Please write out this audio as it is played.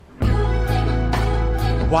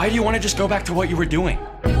Why do you want to just go back to what you were doing?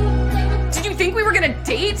 Did you think we were gonna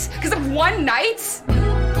date because of one night?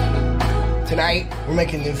 Tonight, we're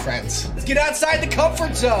making new friends. Let's get outside the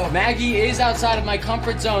comfort zone. Maggie is outside of my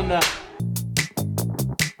comfort zone, though.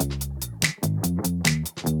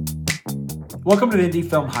 Welcome to the Indie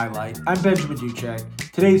Film Highlight. I'm Benjamin Duchek.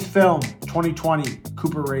 Today's film, 2020,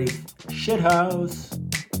 Cooper Raiff, Shithouse.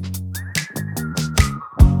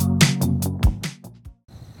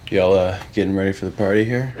 Y'all getting ready for the party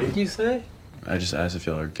here? What did you say? I just asked if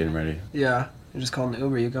y'all are getting ready. Yeah, I just called an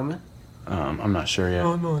Uber. You coming? I'm not sure yet.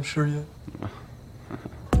 Oh, I'm not sure yet.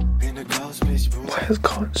 Why is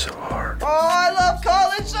college so hard? Oh, I love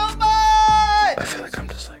college so much! I feel like I'm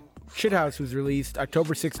just like... Shithouse was released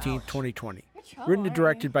October 16th, 2020. Written and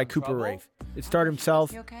directed by Cooper Raiff. It starred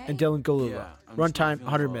himself and Dylan Galula. Runtime,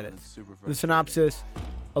 100 minutes. The synopsis: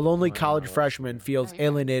 a lonely college freshman feels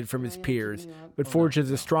alienated from his peers, but forges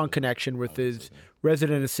a strong connection with his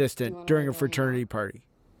resident assistant during a fraternity party.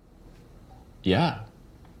 Yeah,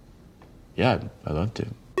 I'd love to.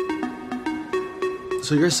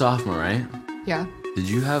 So you're a sophomore, right? Yeah. Did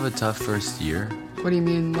you have a tough first year? What do you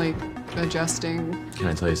mean, like, adjusting? Can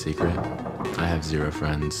I tell you a secret? I have 0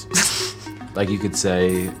 friends. Like, you could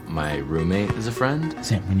say my roommate is a friend.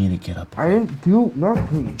 Sam, we need to get up. I didn't do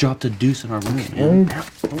nothing. Dropped a deuce in our room, man.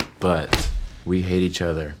 But we hate each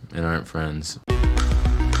other and aren't friends.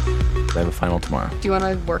 I have a final tomorrow. Do you want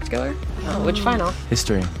to work together? Which final?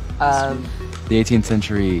 History. The 18th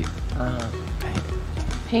century.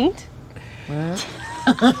 Paint?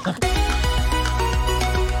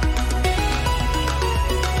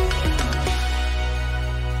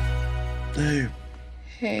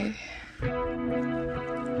 Hey.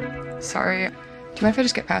 Sorry. Do you mind if I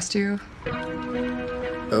just get past you?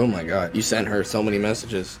 Oh my god, you sent her so many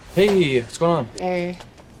messages. Hey, what's going on? Hey.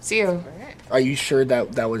 See you. Are you sure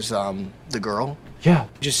that was the girl? Yeah.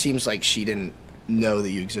 It just seems like she didn't know that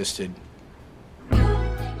you existed.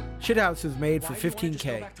 Shithouse was made for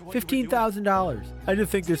 $15K. $15,000. I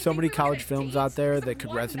just think there's so many college films out there that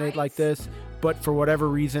could resonate like this, but for whatever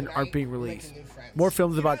reason aren't being released. More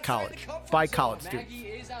films about college, by college students.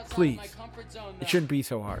 Please, it shouldn't be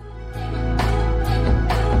so hard.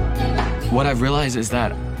 What I've realized is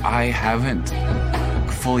that I haven't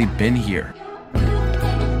fully been here.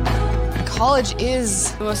 College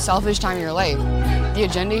is the most selfish time of your life. The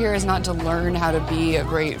agenda here is not to learn how to be a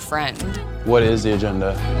great friend. What is the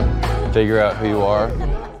agenda? Figure out who you are?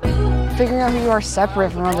 Figuring out who you are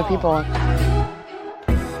separate from other people.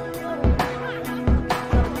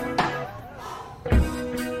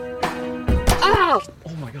 Ow!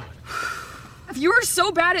 Oh my god. You are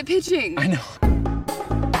so bad at pitching. I know.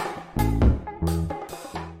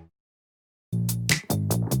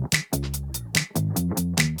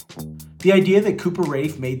 The idea that Cooper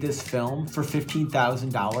Raiff made this film for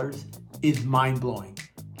 $15,000 is mind-blowing.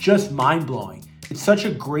 Just mind-blowing. It's such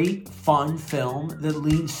a great, fun film that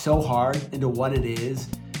leans so hard into what it is.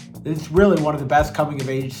 It's really one of the best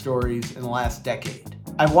coming-of-age stories in the last decade.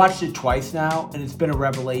 I've watched it twice now, and it's been a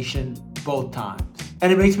revelation both times.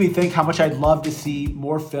 And it makes me think how much I'd love to see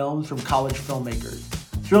more films from college filmmakers.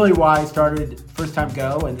 It's really why I started First Time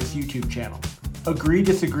Go and this YouTube channel. Agree,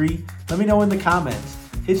 disagree? Let me know in the comments.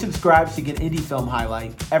 Hit subscribe to get Indie Film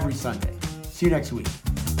Highlight every Sunday. See you next week.